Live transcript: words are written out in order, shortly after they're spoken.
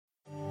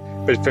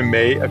But for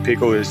me, a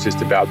pickle is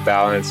just about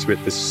balance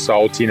with the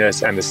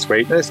saltiness and the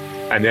sweetness.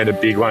 And then a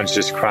big one's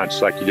just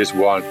crunch. Like you just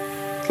want,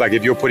 like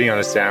if you're putting on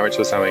a sandwich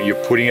or something,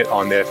 you're putting it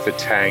on there for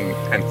tang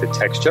and for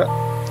texture.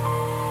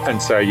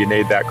 And so you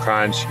need that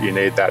crunch, you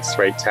need that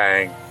sweet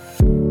tang.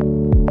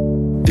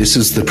 This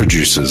is The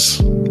Producers.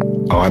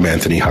 I'm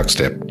Anthony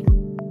Huckstep.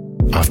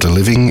 After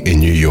living in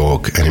New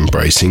York and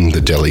embracing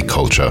the deli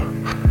culture,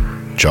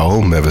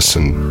 Joel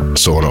Mevissen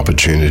saw an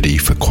opportunity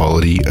for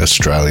quality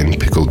Australian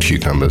pickled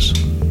cucumbers.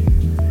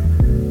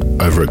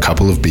 Over a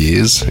couple of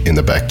beers in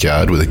the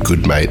backyard with a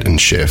good mate and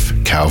chef,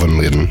 Calvin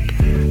Liddon,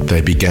 they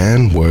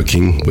began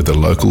working with a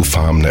local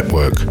farm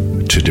network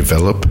to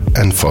develop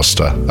and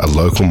foster a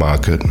local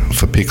market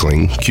for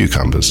pickling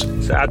cucumbers.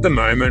 So at the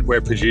moment,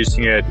 we're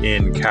producing it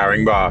in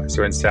Caringbah,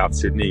 so in South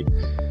Sydney.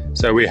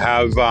 So we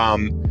have,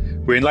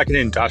 we're in like an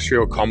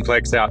industrial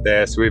complex out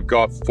there. So we've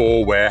got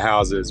 4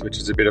 warehouses, which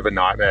is a bit of a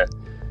nightmare.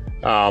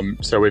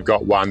 So we've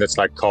got one that's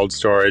like cold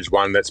storage,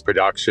 one that's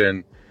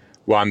production,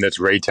 one that's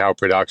retail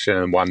production,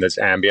 and one that's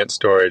ambient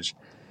storage.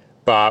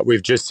 But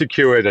we've just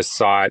secured a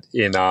site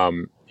in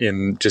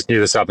just near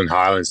the Southern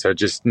Highlands, so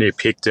just near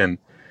Picton,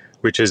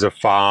 which is a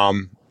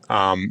farm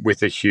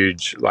with a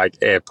huge like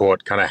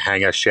airport kind of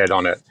hangar shed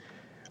on it,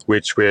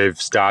 which we've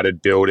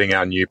started building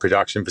our new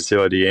production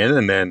facility in,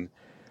 and then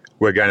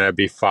we're going to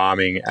be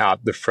farming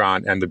out the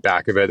front and the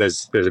back of it.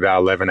 There's about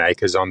 11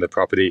 acres on the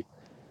property.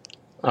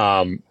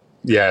 So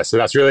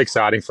that's really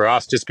exciting for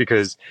us, just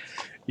because,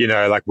 you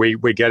know, like we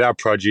get our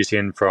produce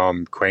in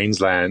from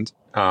Queensland,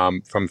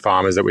 from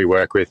farmers that we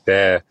work with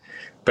there.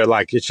 But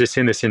like it's just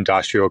in this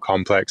industrial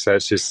complex. So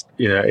it's just,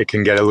 you know, it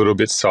can get a little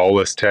bit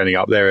soulless turning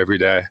up there every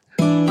day.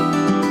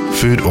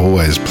 Food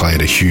always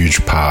played a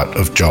huge part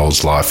of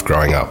Joel's life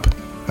growing up,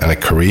 and a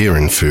career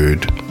in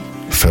food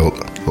felt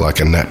like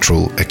a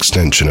natural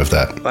extension of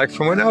that. Like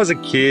from when I was a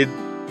kid,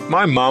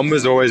 my mum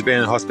was always been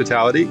in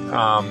hospitality.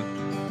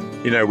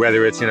 You know,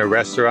 whether it's in a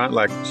restaurant,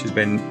 like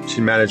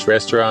she managed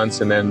restaurants,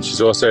 and then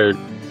she's also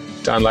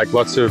done like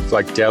lots of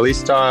like deli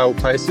style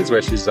places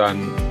where she's done,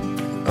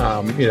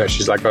 you know,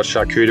 she's like got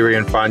charcuterie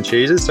and fine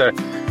cheeses. So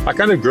I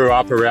kind of grew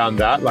up around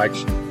that. Like,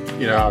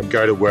 you know, I'd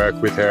go to work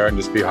with her and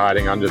just be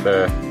hiding under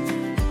the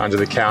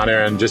counter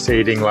and just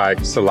eating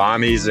like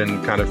salamis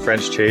and kind of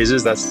French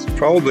cheeses. That's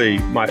probably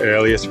my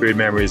earliest food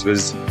memories,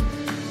 was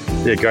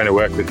going to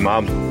work with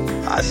mum.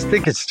 I just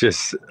think it's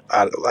just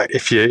like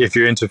if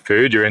you're into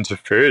food, you're into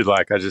food.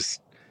 Like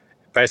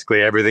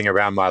basically everything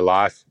around my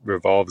life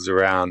revolves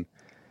around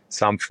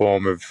some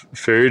form of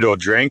food or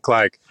drink.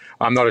 Like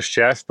I'm not a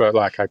chef, but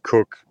like I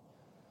cook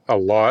a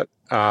lot,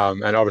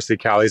 and obviously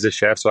Callie's a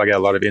chef, so I get a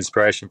lot of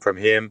inspiration from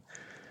him.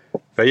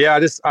 But yeah,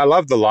 I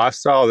love the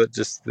lifestyle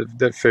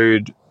that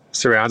food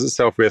surrounds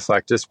itself with,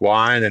 like just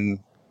wine, and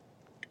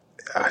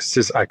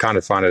I kind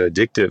of find it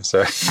addictive.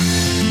 So.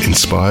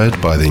 Inspired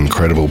by the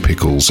incredible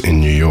pickles in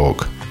New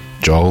York,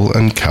 Joel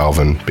and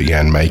Calvin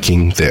began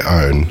making their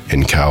own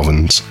in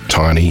Calvin's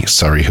tiny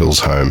Surrey Hills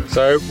home.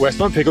 So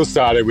Westmont Pickles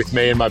started with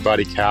me and my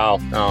buddy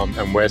Cal,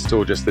 and we're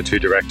still just the 2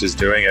 directors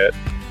doing it.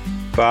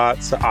 But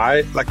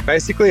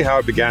basically how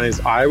it began is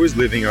I was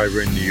living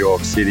over in New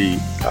York City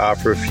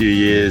for a few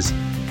years.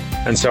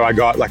 And so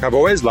I've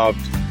always loved,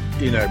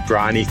 you know,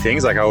 briny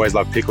things. Like I always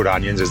loved pickled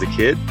onions as a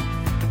kid.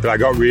 But I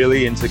got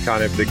really into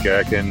kind of the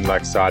gherkin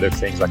side of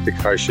things, like the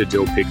kosher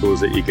dill pickles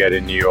that you get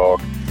in New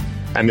York.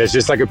 And there's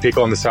just like a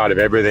pickle on the side of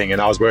everything. And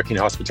I was working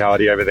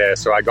hospitality over there,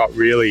 so I got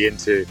really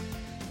into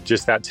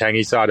just that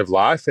tangy side of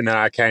life. And then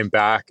I came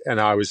back and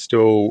I was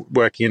still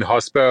working in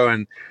hospo.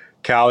 And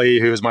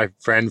Callie, who was my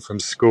friend from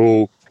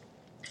school,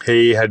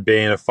 he had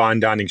been a fine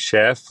dining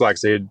chef. Like,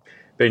 so he'd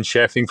been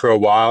chefing for a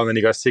while, and then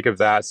he got sick of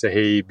that, so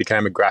he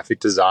became a graphic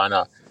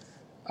designer.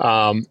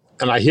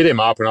 And I hit him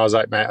up and I was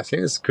like, mate, I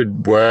think this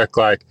could work.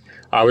 Like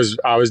I was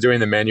doing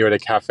the menu at a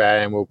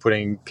cafe, and we were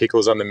putting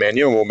pickles on the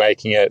menu, and we were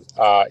making it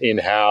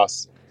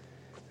in-house.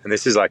 And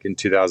this is like in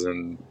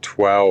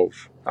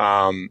 2012.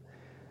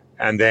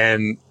 And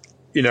then,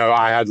 you know,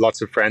 I had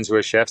lots of friends who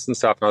were chefs and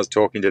stuff, and I was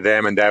talking to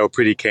them, and they were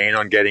pretty keen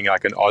on getting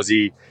like an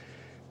Aussie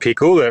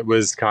pickle that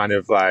was kind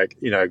of like,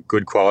 you know,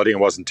 good quality and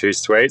wasn't too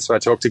sweet. So I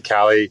talked to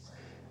Callie,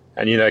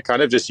 and, you know,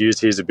 kind of just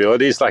used his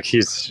abilities, like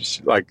he's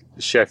like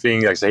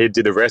chefing. Like, so he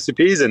did the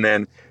recipes, and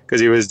then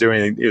because he was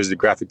the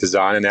graphic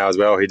designer now as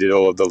well, he did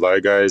all of the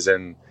logos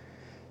and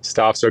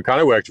stuff. So it kind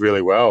of worked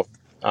really well.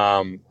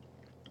 And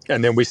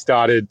then we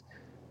started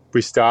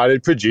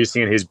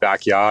producing in his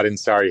backyard in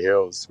Surrey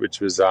Hills,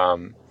 which was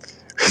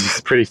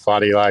pretty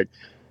funny. Like,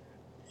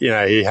 you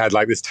know, he had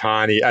like this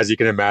tiny, as you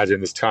can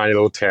imagine, this tiny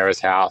little terrace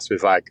house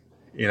with like,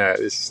 you know,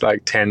 this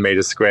like 10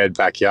 meter squared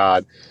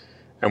backyard.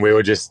 And we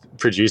were just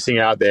producing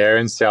out there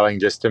and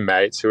selling just to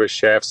mates who were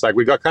chefs. Like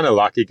we got kind of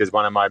lucky because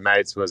one of my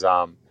mates was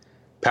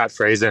Pat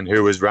Friesen, he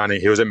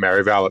was at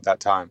Merivale at that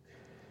time.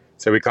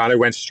 So we kind of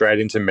went straight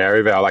into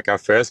Merivale. Like our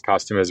first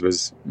customers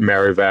was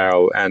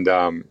Merivale and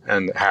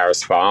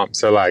Harris Farm.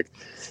 So like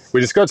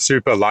we just got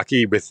super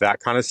lucky with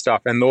that kind of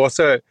stuff. And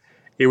also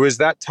it was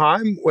that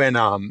time when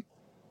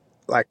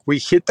like we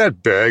hit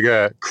that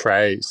burger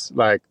craze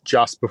like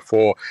just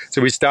before.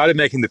 So we started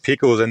making the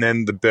pickles, and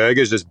then the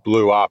burgers just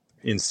blew up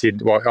in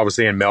Sydney, well,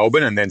 obviously in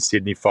Melbourne, and then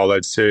Sydney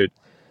followed suit.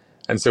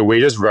 And so we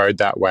just rode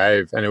that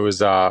wave, and it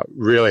was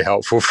really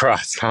helpful for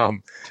us.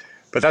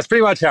 But that's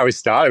pretty much how we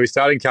started. We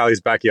started in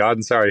Callie's backyard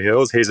in Surrey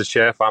Hills. He's a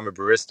chef, I'm a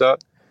barista.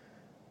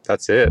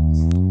 That's it.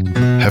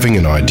 Having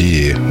an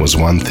idea was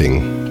one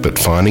thing, but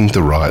finding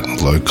the right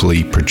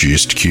locally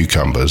produced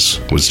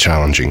cucumbers was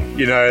challenging.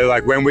 You know,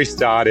 like when we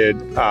started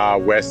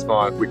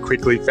Westmont, we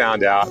quickly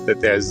found out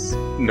that there's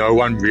no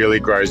one really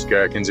grows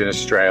gherkins in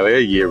Australia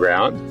year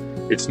round.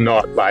 It's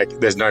not like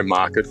there's no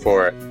market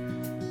for it.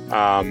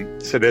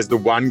 So there's the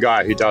one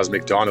guy who does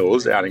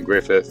McDonald's out in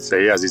Griffith, so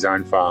he has his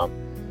own farm.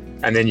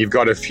 And then you've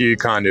got a few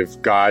kind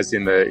of guys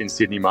in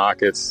Sydney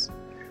markets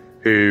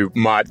who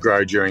might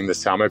grow during the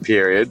summer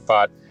period,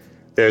 but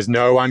there's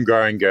no one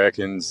growing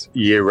gherkins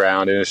year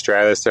round in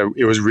Australia. So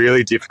it was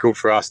really difficult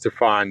for us to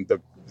find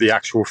the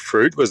actual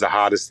fruit was the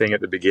hardest thing at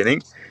the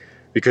beginning,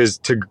 because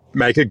to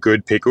make a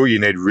good pickle, you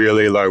need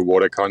really low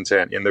water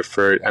content in the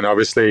fruit. And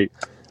obviously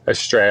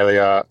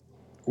Australia,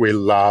 we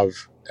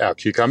love our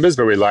cucumbers,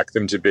 but we like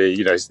them to be,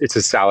 you know, it's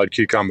a salad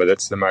cucumber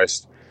that's the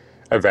most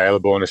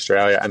available in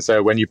Australia. And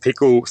so when you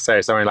pickle,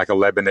 say, something like a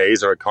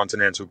Lebanese or a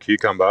continental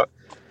cucumber,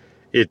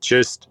 it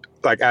just,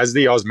 like as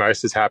the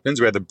osmosis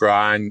happens where the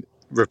brine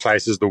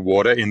replaces the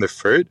water in the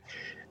fruit,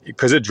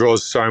 because it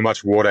draws so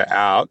much water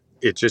out,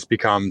 it just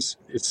becomes,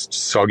 it's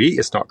soggy,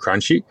 it's not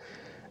crunchy.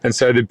 And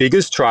so the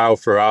biggest trial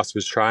for us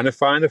was trying to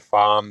find a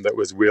farm that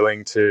was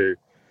willing to,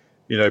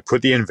 you know,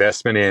 put the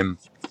investment in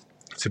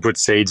to put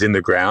seeds in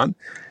the ground.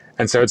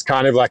 And so it's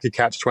kind of like a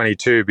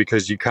catch-22,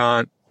 because you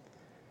can't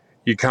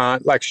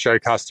like show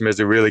customers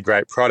a really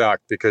great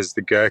product because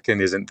the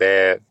gherkin isn't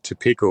there to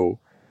pickle,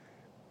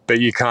 but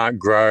you can't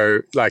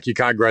grow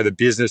the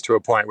business to a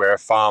point where a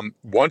farm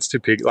wants to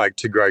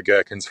to grow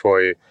gherkins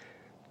for you.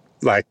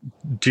 Like,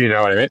 do you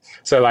know what I mean?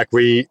 So like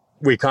we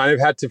kind of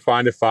had to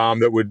find a farm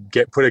that would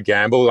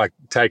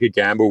take a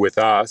gamble with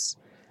us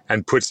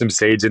and put some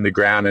seeds in the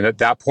ground. And at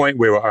that point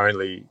we were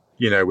only,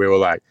 we were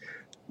like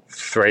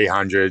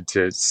 300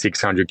 to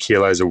 600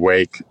 kilos a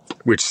week,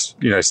 which,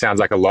 sounds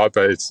like a lot,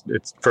 but it's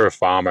for a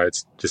farmer,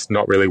 it's just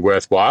not really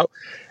worthwhile.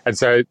 And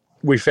so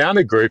we found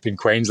a group in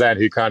Queensland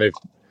who kind of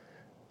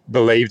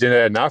believed in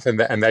it enough,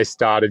 and they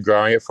started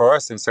growing it for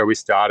us. And so we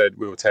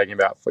were taking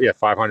about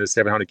 500,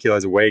 700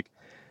 kilos a week.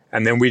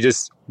 And then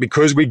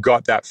because we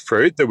got that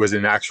fruit that was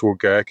an actual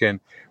gherkin,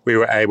 we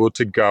were able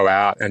to go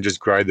out and just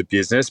grow the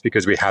business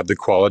because we had the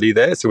quality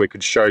there. So we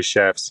could show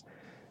chefs,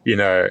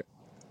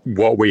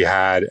 what we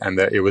had, and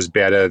that it was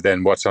better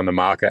than what's on the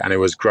market. And it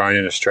was grown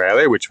in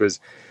Australia, which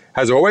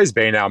has always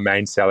been our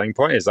main selling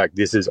point. Is like,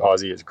 this is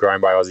Aussie, it's grown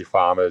by Aussie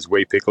farmers,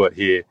 we pickle it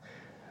here,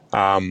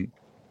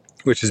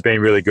 which has been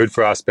really good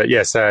for us. But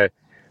yeah, so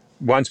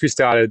once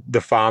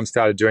the farm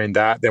started doing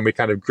that, then we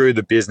kind of grew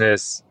the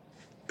business.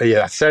 But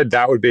yeah, I said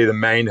that would be the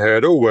main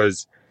hurdle,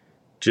 was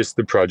just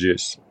the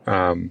produce.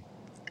 And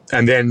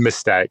then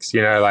mistakes,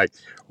 like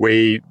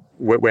we're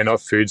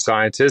not food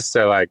scientists.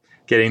 So like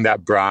getting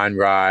that brine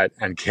right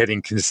and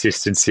getting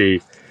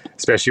consistency,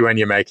 especially when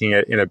you're making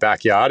it in a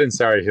backyard in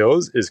Surrey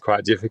Hills, is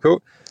quite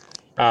difficult.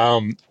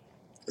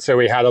 So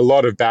we had a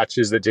lot of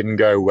batches that didn't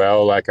go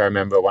well. Like I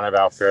remember one of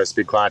our first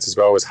big clients as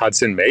well was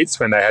Hudson Meats,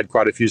 when they had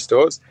quite a few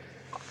stores.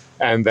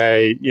 And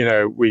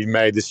we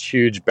made this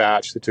huge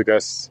batch that took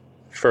us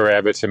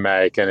forever to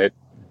make, and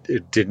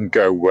it didn't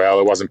go well.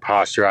 It wasn't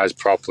pasteurized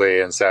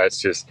properly. And so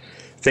it's just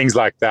things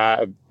like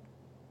that,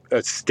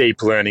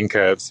 steep learning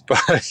curves.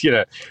 But,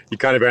 you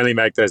kind of only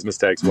make those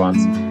mistakes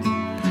once.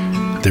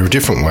 There are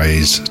different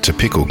ways to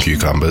pickle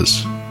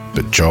cucumbers,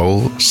 but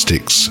Joel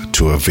sticks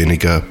to a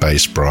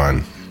vinegar-based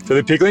brine. So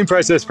the pickling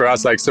process for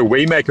us, so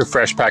we make a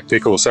fresh pack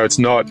pickle. So it's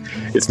not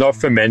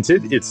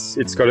fermented.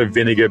 It's got a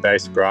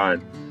vinegar-based brine,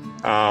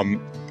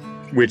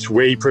 which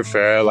we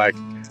prefer. Like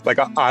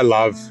I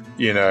love,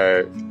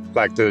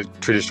 like the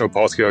traditional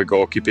Polski or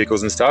Gorky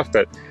pickles and stuff.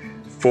 But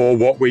for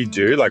what we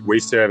do, we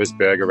service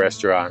burger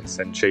restaurants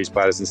and cheese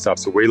platters and stuff.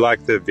 So we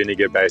like the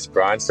vinegar-based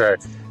brine. So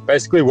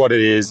basically what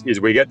it is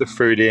we get the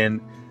fruit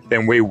in,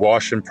 then we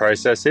wash and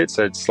process it.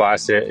 So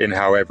slice it in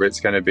however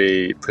it's going to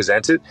be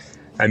presented.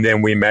 And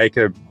then we make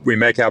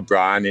our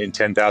brine in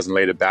 10,000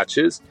 litre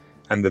batches.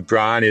 And the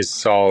brine is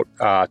salt,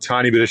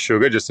 tiny bit of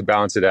sugar just to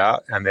balance it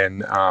out, and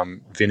then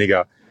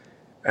vinegar.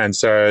 And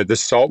so the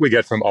salt we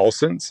get from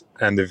Olsen's,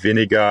 and the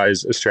vinegar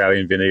is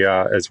Australian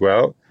vinegar as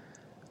well.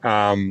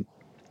 And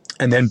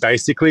then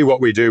basically what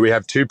we do, we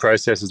have two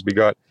processes. We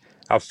got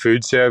our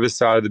food service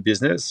side of the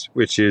business,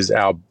 which is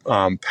our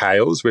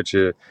pails, we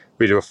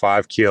do a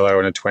 5 kilo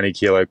and a 20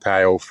 kilo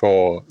pail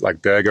for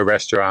like burger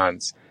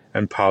restaurants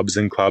and pubs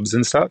and clubs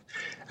and stuff.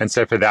 And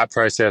so for that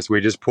process,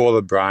 we just pour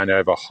the brine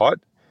over hot.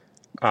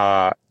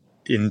 So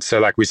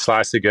we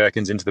slice the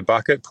gherkins into the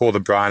bucket, pour the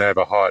brine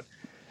over hot,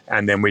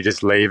 and then we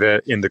just leave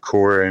it in the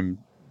cool room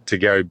to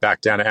go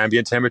back down to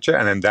ambient temperature.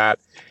 And then that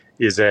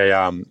is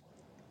that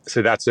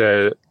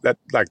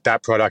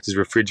product is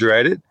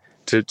refrigerated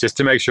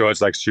to make sure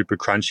it's like super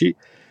crunchy.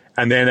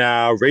 And then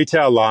our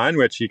retail line,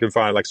 which you can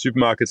find at like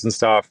supermarkets and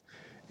stuff,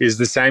 is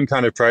the same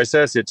kind of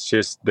process. It's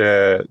just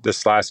the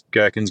sliced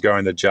gherkins go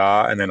in the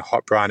jar and then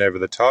hot brine over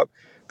the top.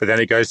 But then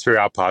it goes through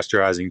our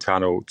pasteurizing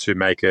tunnel to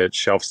make it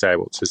shelf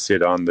stable to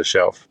sit on the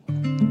shelf.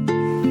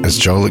 As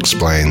Joel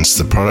explains,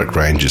 the product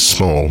range is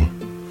small,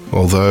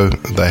 although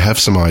they have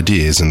some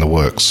ideas in the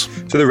works.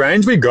 So the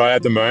range we got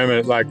at the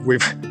moment, like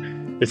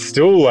it's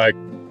still like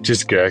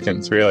just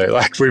gherkins, really.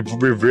 Like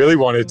we've really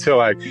wanted to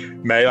like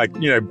make like,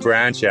 you know,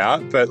 branch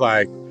out, but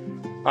like,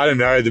 I don't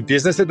know, the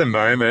business at the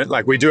moment,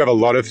 like we do have a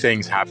lot of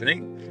things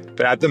happening,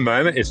 but at the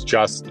moment it's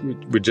just,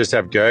 we just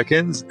have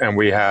gherkins, and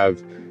we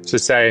have, so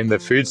say in the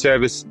food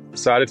service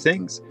side of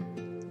things,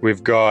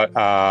 we've got,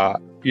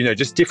 you know,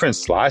 just different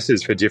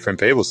slices for different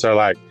people. So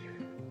like,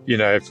 you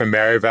know, for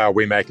Merivale,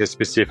 we make a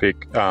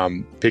specific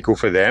pickle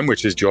for them,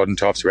 which is Jordan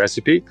Toff's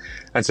recipe.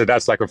 And so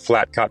that's like a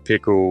flat cut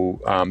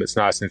pickle. It's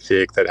nice and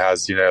thick, that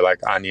has, you know, like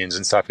onions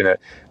and stuff in it.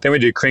 Then we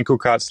do crinkle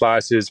cut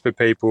slices for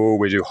people.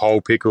 We do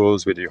whole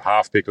pickles. We do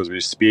half pickles. We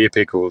do spear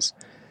pickles.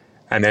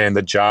 And then in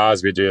the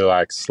jars, we do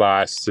like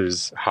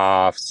slices,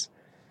 halves.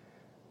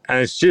 And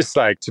it's just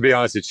like, to be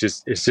honest, it's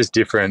just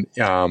different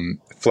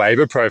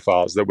flavor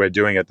profiles that we're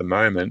doing at the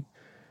moment.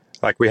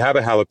 Like we have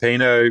a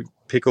jalapeno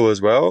pickle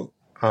as well.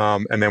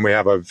 And then we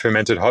have a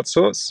fermented hot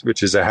sauce,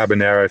 which is a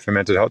habanero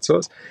fermented hot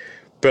sauce.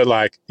 But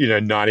like, you know,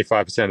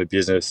 95% of the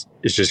business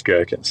is just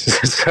gherkins.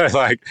 So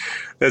like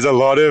there's a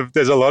lot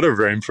of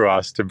room for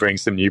us to bring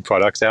some new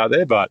products out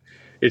there, but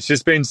it's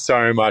just been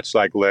so much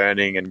like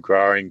learning and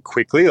growing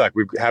quickly. Like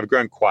we have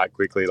grown quite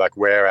quickly. Like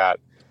we're at,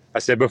 I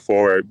said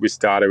before, we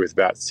started with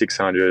about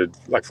 600,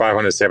 like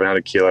 500,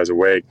 700 kilos a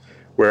week.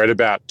 We're at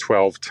about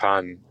 12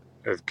 ton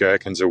of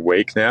gherkins a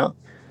week now.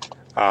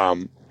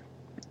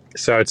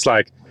 So it's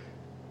like,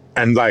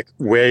 and like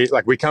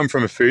we come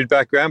from a food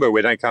background, but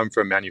we don't come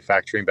from a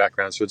manufacturing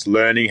background. So it's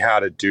learning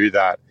how to do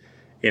that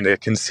in a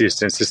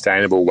consistent,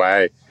 sustainable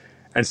way.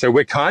 And so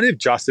we're kind of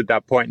just at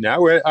that point now.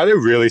 We're at a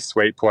really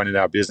sweet point in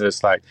our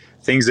business. Like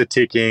things are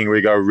ticking.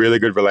 We got a really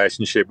good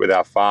relationship with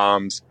our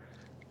farms.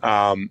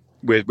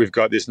 We've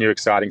got this new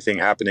exciting thing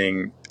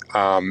happening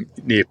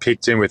near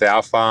Picton with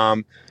our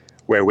farm,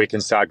 where we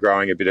can start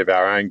growing a bit of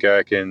our own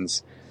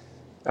gherkins.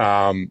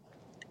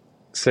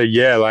 So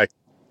yeah, like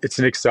it's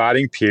an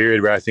exciting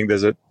period where I think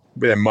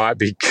there might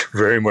be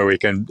room where we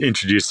can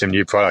introduce some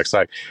new products,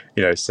 like,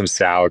 you know, some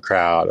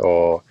sauerkraut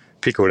or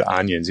pickled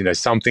onions. You know,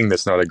 something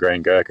that's not a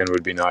green gherkin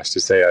would be nice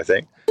to see, I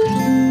think.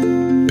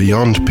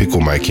 Beyond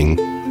pickle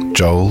making,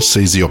 Joel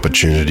sees the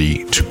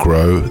opportunity to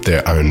grow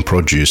their own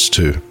produce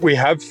too. We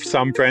have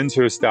some friends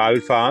who have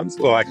started farms,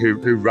 or like who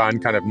run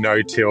kind of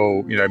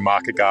no-till, you know,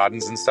 market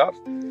gardens and stuff.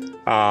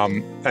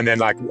 And then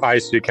like I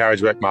used to do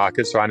carriage work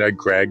markets, so I know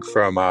Greg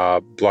from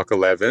Block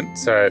 11.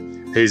 So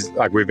he's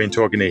like, we've been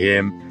talking to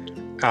him.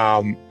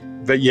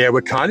 But yeah,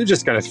 we're kind of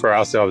just going to throw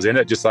ourselves in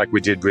it, just like we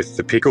did with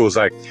the pickles.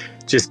 Like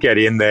just get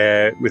in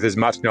there with as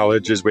much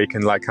knowledge as we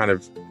can, like kind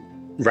of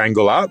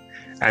wrangle up,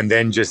 and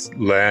then just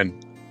learn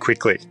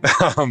quickly.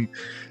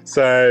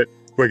 So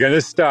we're going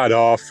to start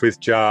off with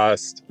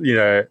just, you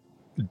know,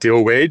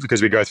 dillweed,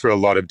 because we go through a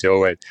lot of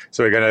dillweed.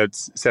 So we're going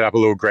to set up a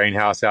little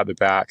greenhouse out the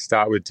back,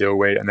 start with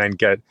dillweed, and then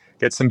get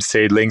some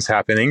seedlings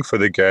happening for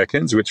the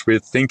gherkins, which we're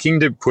thinking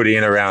to put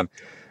in around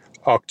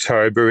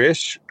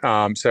October-ish.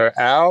 So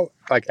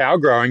our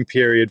growing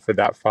period for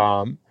that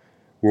farm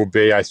will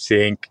be, I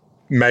think,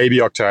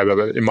 maybe October,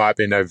 but it might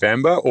be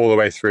November, all the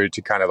way through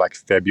to kind of like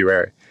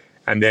February.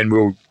 And then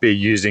we'll be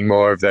using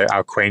more of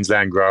our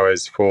Queensland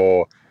growers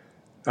for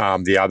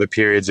the other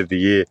periods of the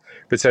year.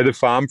 But so the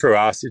farm for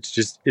us,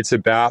 it's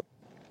about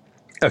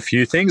a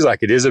few things.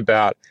 Like it is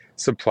about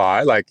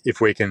supply. Like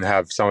if we can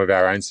have some of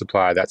our own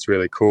supply, that's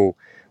really cool.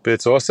 But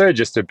it's also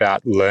just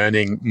about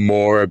learning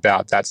more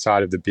about that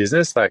side of the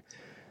business. Like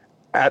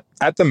at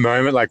the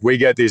moment, like we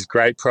get these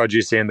great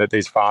produce in that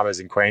these farmers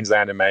in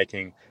Queensland are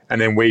making, and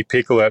then we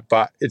pickle it.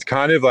 But it's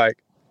kind of like,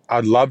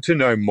 I'd love to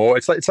know more.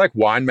 It's like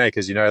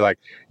winemakers, you know, like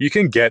you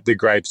can get the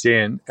grapes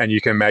in and you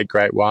can make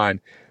great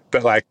wine,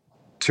 but like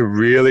to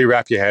really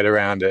wrap your head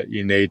around it,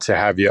 you need to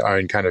have your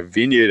own kind of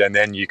vineyard, and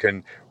then you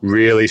can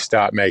really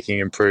start making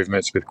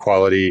improvements with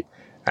quality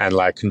and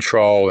like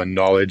control and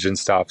knowledge and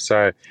stuff.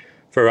 So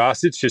for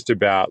us, it's just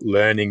about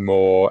learning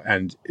more,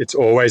 and it's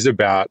always just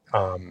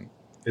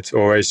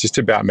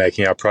about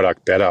making our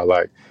product better.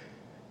 Like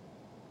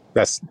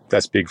that's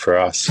big for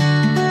us.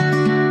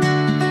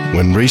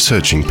 When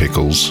researching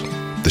pickles,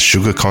 the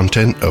sugar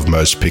content of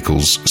most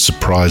pickles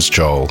surprised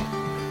Joel,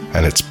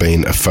 and it's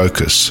been a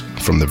focus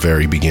from the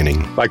very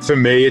beginning. Like for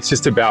me, it's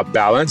just about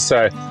balance.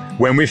 So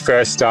when we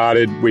first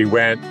started, we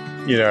went,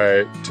 you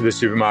know, to the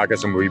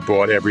supermarkets and we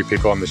bought every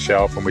pickle on the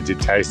shelf and we did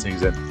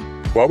tastings. And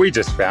what we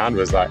just found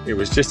was like, it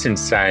was just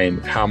insane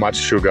how much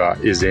sugar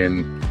is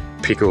in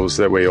pickles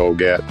that we all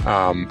get.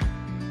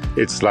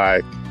 It's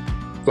like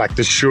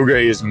the sugar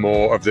is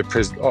more of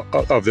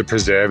the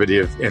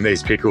preservative in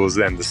these pickles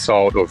than the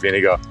salt or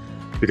vinegar,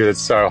 because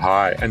it's so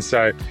high. And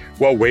so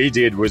what we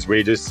did was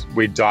we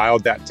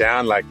dialed that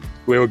down. Like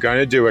we were going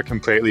to do a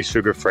completely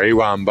sugar-free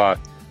one, but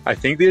I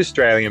think the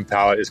Australian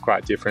palate is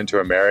quite different to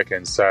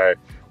American. So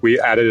we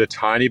added a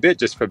tiny bit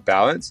just for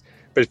balance.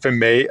 But for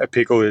me, a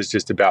pickle is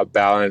just about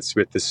balance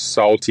with the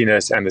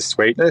saltiness and the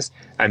sweetness.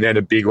 And then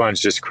a big one's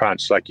just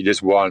crunch. Like you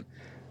just want,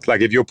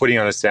 like if you're putting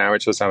on a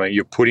sandwich or something,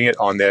 you're putting it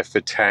on there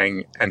for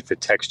tang and for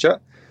texture.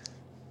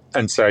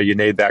 And so you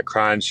need that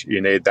crunch,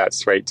 you need that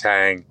sweet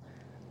tang.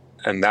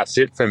 And that's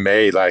it for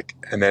me. Like,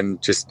 and then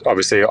just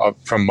obviously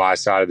from my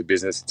side of the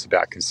business, it's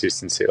about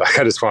consistency. Like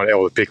I just want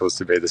all the pickles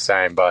to be the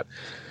same. But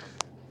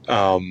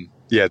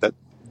that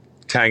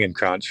tang and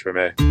crunch for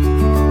me.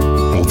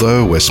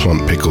 Although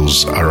Westmont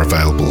pickles are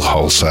available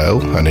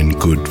wholesale and in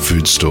good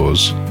food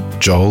stores,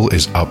 Joel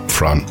is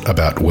upfront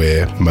about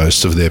where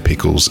most of their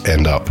pickles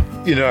end up.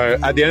 You know,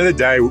 at the end of the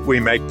day, we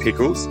make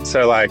pickles.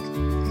 So like,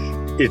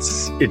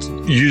 it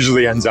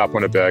usually ends up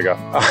on a burger.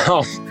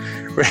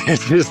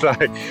 It's just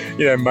like,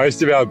 you know,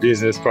 most of our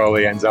business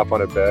probably ends up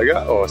on a burger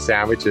or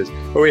sandwiches.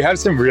 But we have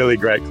some really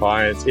great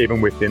clients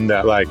even within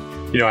that. Like,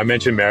 you know, I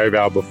mentioned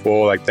Maryvale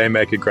before, like they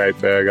make a great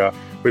burger.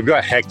 We've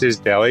got Hector's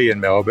Deli in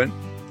Melbourne.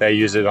 They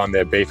use it on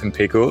their beef and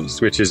pickles,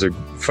 which is a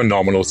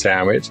phenomenal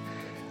sandwich.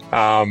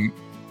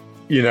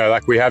 You know,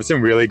 like we have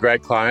some really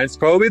great clients.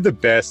 Probably the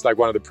best, like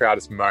one of the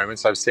proudest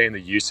moments I've seen the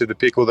use of the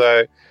pickle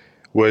though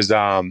was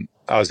I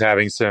was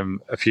having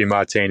a few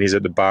martinis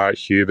at the bar at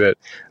Hubert.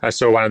 I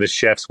saw one of the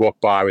chefs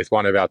walk by with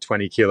one of our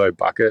 20-kilo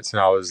buckets,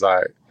 and I was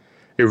like,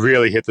 it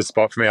really hit the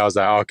spot for me. I was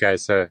like, okay,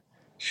 so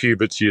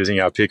Hubert's using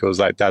our pickles.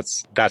 Like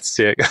that's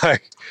sick.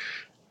 Like,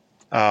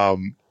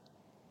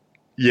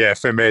 yeah,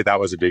 for me that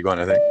was a big one,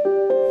 I think.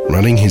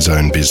 Running his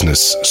own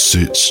business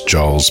suits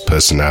Joel's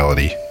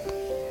personality,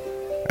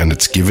 and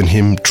it's given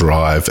him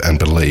drive and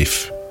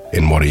belief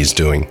in what he's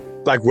doing.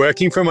 Like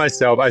working for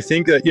myself, I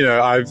think that, you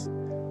know, I've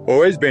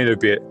always been a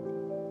bit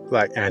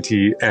like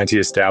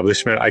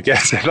anti-establishment, I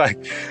guess. Like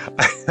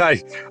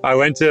I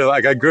went to,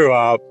 like I grew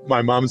up,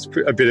 my mum's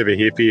a bit of a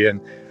hippie,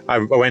 and I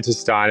went to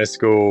Steiner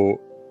school.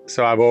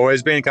 So I've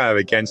always been kind of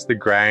against the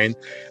grain.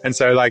 And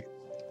so like,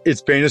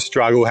 it's been a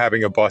struggle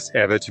having a boss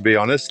ever, to be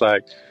honest.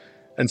 Like,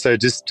 and so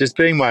just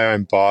being my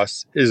own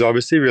boss is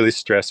obviously really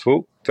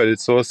stressful, but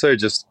it's also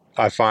just,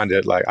 I find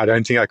it like, I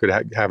don't think I could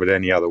have it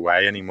any other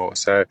way anymore.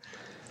 So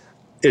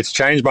it's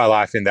changed my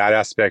life in that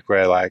aspect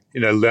where like,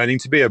 you know, learning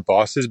to be a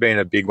boss has been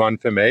a big one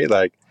for me.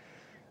 Like,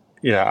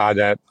 you know,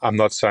 I'm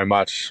not so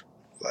much,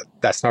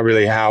 that's not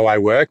really how I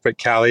work,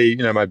 but Callie, you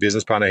know, my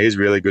business partner, he's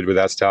really good with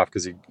that stuff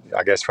because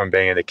I guess from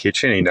being in the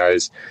kitchen, he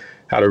knows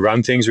how to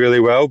run things really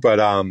well. But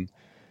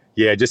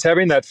yeah, just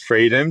having that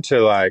freedom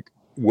to like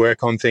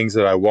work on things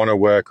that I want to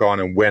work on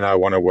and when I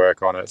want to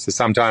work on it. So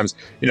sometimes,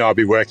 you know, I'll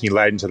be working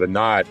late into the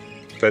night,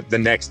 but the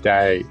next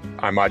day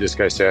I might just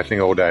go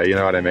surfing all day. You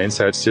know what I mean?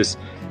 So it's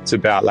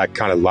about like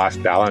kind of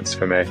life balance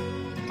for me.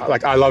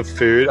 Like I love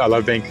food. I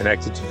love being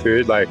connected to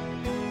food. Like,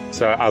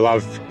 so I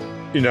love,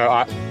 you know,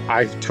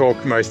 I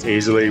talk most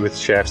easily with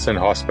chefs and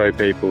hospo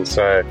people.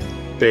 So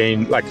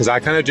being like, because I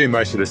kind of do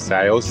most of the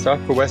sales stuff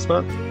for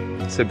Westmont.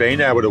 So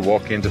being able to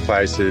walk into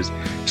places,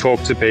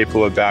 talk to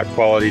people about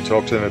quality,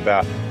 talk to them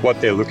about what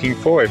they're looking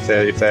for. If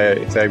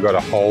they've got a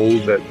hole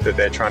that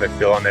they're trying to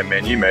fill on their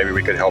menu, maybe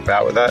we could help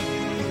out with that.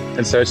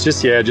 And so it's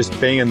just, yeah, just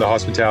being in the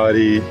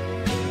hospitality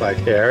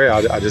like area. I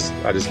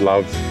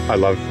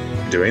love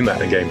doing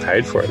that and getting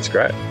paid for it. It's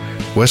great.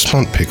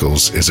 Westmont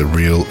Pickles is a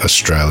real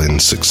Australian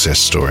success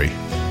story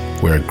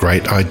where a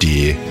great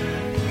idea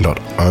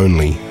not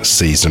only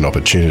seized an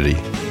opportunity,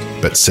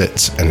 but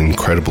sets an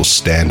incredible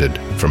standard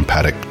from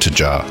paddock to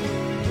jar.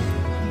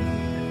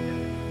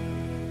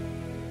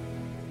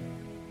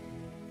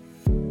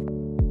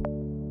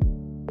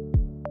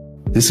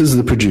 This is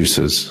The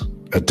Producers,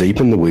 a Deep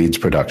in the Weeds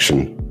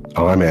production.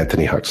 I'm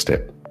Anthony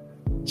Huckstep.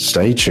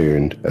 Stay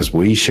tuned as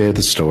we share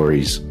the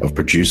stories of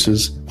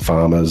producers,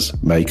 farmers,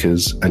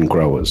 makers, and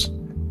growers,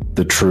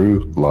 the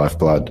true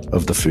lifeblood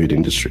of the food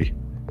industry.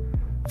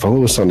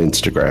 Follow us on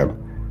Instagram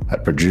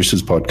at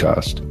Producers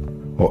Podcast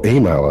or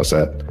email us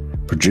at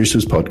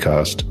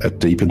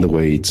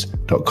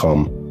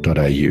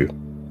producerspodcast@deepintheweeds.com.au.